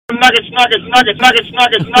That's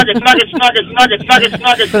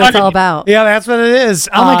what it's all about. Yeah, that's what it is.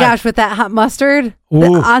 Oh my gosh, with that hot mustard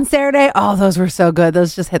on Saturday, those were so good.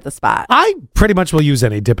 Those just hit the spot. I pretty much will use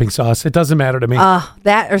any dipping sauce. It doesn't matter to me.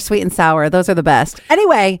 That or sweet and sour. Those are the best.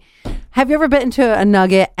 Anyway, have you ever bitten into a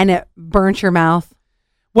nugget and it burnt your mouth?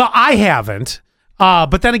 Well, I haven't.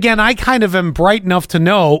 But then again, I kind of am bright enough to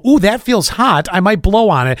know, that feels hot. I might blow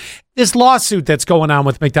on it. This lawsuit that's going on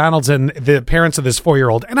with McDonald's and the parents of this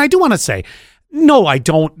 4-year-old. And I do want to say, no, I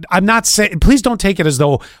don't. I'm not saying, please don't take it as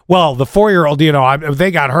though, well, the 4-year-old,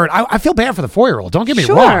 they got hurt. I feel bad for the 4-year-old. Don't get me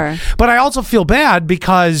wrong. But I also feel bad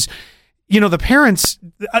because, the parents,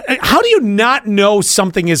 how do you not know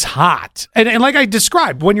something is hot? And like I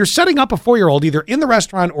described, when you're setting up a 4-year-old, either in the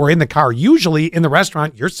restaurant or in the car, usually in the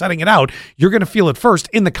restaurant, you're setting it out. You're going to feel it first.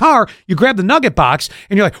 In the car, you grab the nugget box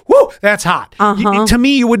and you're like, whoo, that's hot. To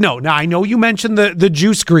me, you would know. Now, I know you mentioned the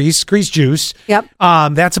juice grease juice. Yep.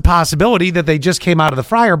 That's a possibility that they just came out of the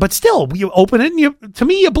fryer. But still, you open it and to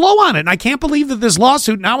me, you blow on it. And I can't believe that this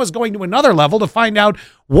lawsuit now is going to another level to find out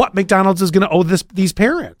what McDonald's is going to owe these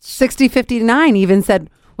parents. 6059 even said,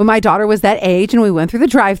 when my daughter was that age and we went through the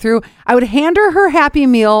drive-thru, I would hand her Happy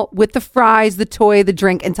Meal with the fries, the toy, the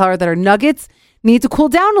drink, and tell her that her nuggets need to cool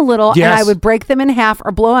down a little. Yes. And I would break them in half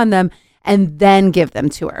or blow on them and then give them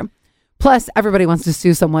to her. Plus, everybody wants to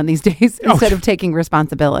sue someone these days instead of taking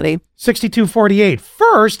responsibility. 6248.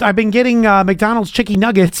 First, I've been getting McDonald's chicken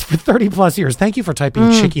nuggets for 30 plus years. Thank you for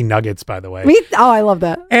typing chicken nuggets, by the way. I love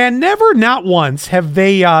that. And never, not once, have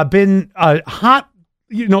they been hot,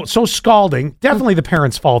 so scalding. Definitely the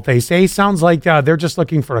parents' fault, they say. Sounds like they're just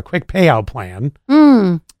looking for a quick payout plan.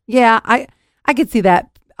 Yeah, I could see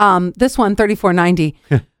that. This one, 3490.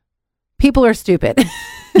 People are stupid.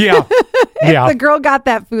 Yeah. If the girl got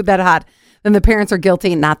that food that hot, then the parents are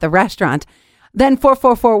guilty, not the restaurant. Then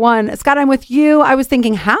 4441, Scott, I'm with you. I was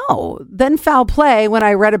thinking, how? Then foul play when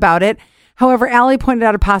I read about it. However, Allie pointed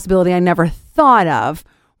out a possibility I never thought of,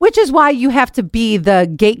 which is why you have to be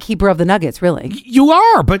the gatekeeper of the nuggets, really. You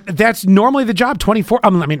are, but that's normally the job. 24.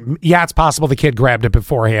 It's possible the kid grabbed it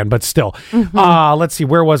beforehand, but still. Let's see,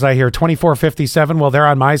 where was I here? 2457. Well, they're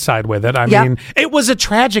on my side with it. I mean, it was a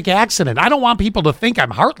tragic accident. I don't want people to think I'm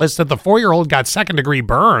heartless that the 4-year-old got second-degree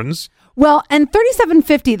burns. Well, and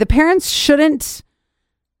 3750, the parents shouldn't.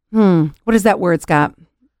 What is that word, Scott?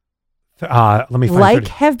 Let me find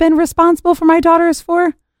have been responsible for my daughter's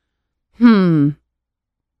 4. I'm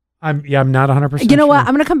not 100%. You know what?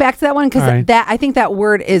 I'm going to come back to that one because I think that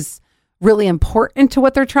word is really important to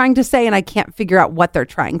what they're trying to say, and I can't figure out what they're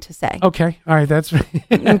trying to say. Okay. All right. That's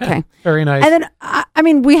okay. Very nice. And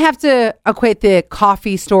then, we have to equate the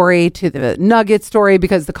coffee story to the nugget story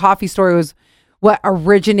because the coffee story was what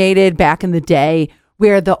originated back in the day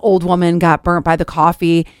where the old woman got burnt by the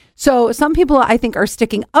coffee. So some people, I think, are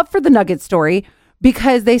sticking up for the nugget story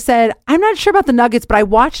because they said, I'm not sure about the nuggets, but I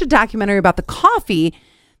watched a documentary about the coffee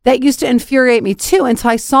that used to infuriate me too until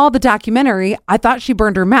I saw the documentary. I thought she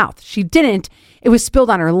burned her mouth. She didn't. It was spilled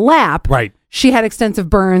on her lap. Right. She had extensive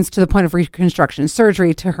burns to the point of reconstruction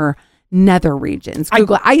surgery to her nether regions.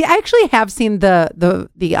 Google. I actually have seen the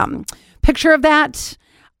picture of that,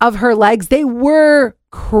 of her legs. They were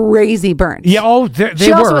crazy burns. Yeah. They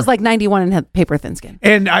she also were. was like 91 and had paper thin skin.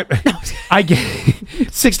 And I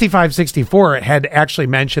 6564 had actually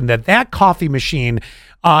mentioned that coffee machine.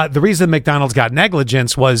 The reason McDonald's got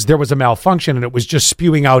negligence was there was a malfunction and it was just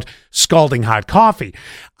spewing out scalding hot coffee.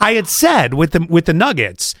 I had said with the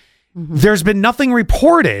nuggets, there's been nothing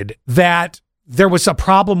reported that there was a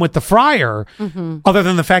problem with the fryer other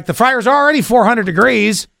than the fact the fryer's already 400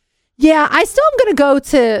 degrees. Yeah, I still am going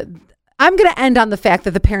to end on the fact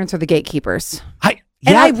that the parents are the gatekeepers. I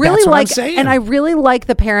really like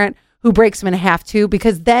the parent who breaks them in half too,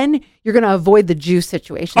 because then you're going to avoid the juice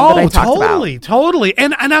situation that I talked about. Totally.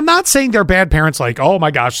 And I'm not saying they're bad parents like, oh my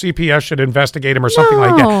gosh, CPS should investigate him or something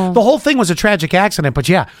like that. The whole thing was a tragic accident, but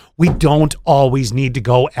yeah, we don't always need to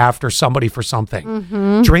go after somebody for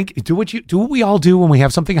something. Drink, do what we all do when we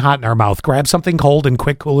have something hot in our mouth. Grab something cold and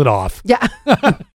quick cool it off. Yeah.